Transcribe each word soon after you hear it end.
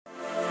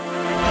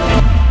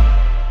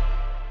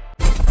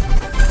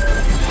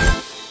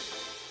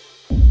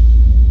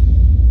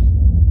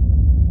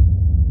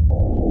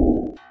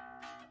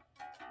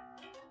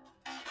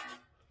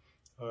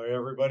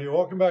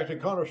Welcome back to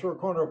Connoisseur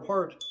Corner,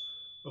 part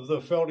of the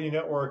Feldy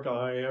Network.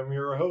 I am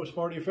your host,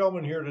 Marty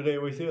Feldman, here today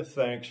with you.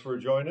 Thanks for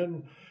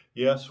joining.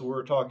 Yes,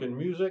 we're talking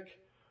music,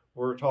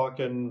 we're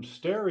talking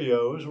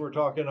stereos, we're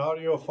talking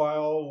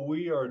audiophile,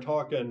 we are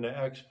talking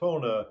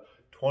AXPONA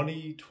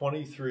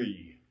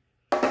 2023.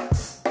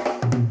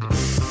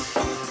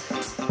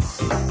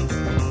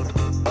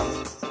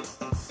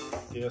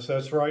 Yes,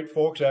 that's right,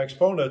 folks.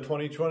 AXPONA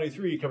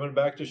 2023 coming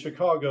back to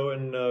Chicago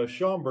in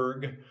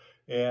Schaumburg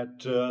at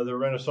the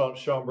Renaissance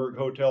Schaumburg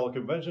Hotel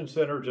Convention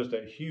Center. Just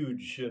a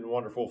huge and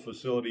wonderful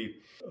facility.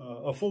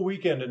 A full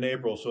weekend in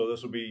April, so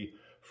this will be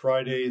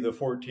Friday the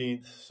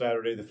 14th,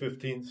 Saturday the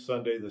 15th,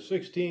 Sunday the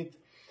 16th.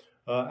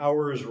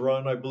 Hours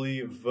run, I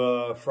believe,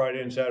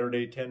 Friday and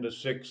Saturday 10 to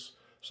 6.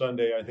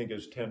 Sunday, I think,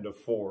 is 10 to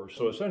 4.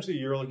 So essentially,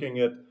 you're looking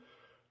at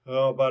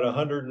about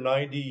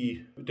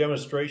 190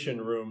 demonstration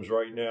rooms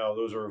right now.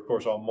 Those are, of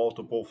course, on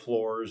multiple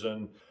floors,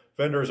 and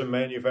vendors and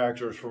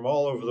manufacturers from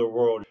all over the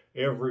world.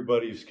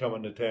 Everybody's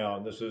coming to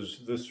town.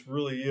 This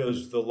really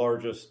is the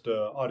largest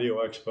audio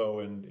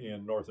expo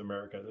in North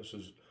America. This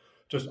is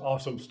just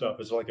awesome stuff.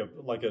 It's like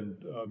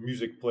a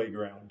music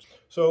playground.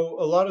 So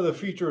a lot of the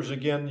features,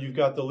 again, you've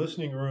got the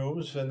listening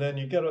rooms, and then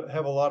you got to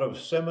have a lot of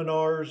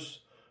seminars,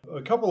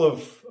 a couple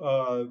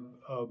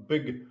of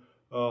big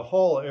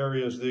hall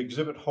areas. The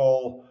exhibit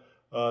hall,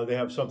 they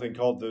have something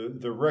called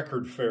the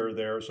record fair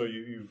there. So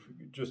you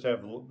just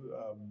have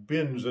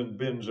bins and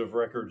bins of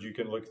records you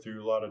can look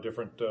through, a lot of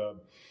different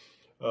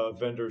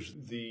vendors.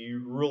 The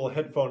real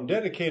headphone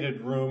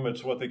dedicated room,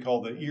 it's what they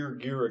call the ear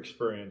gear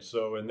experience.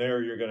 So in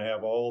there you're going to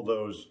have all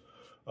those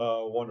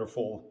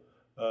wonderful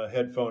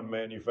headphone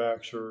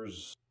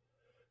manufacturers.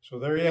 So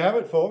there you have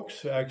it,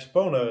 folks.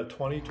 AXPONA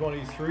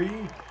 2023.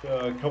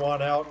 Come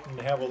on out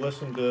and have a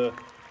listen to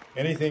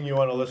anything you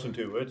want to listen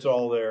to. It's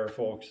all there,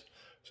 folks.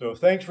 So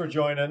thanks for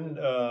joining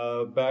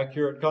back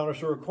here at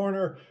Connoisseur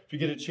Corner. If you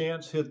get a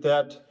chance, hit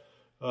that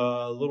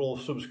little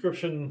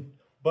subscription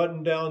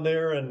button down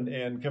there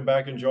and come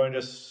back and join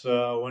us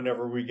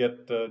whenever we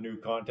get new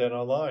content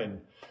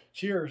online.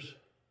 Cheers.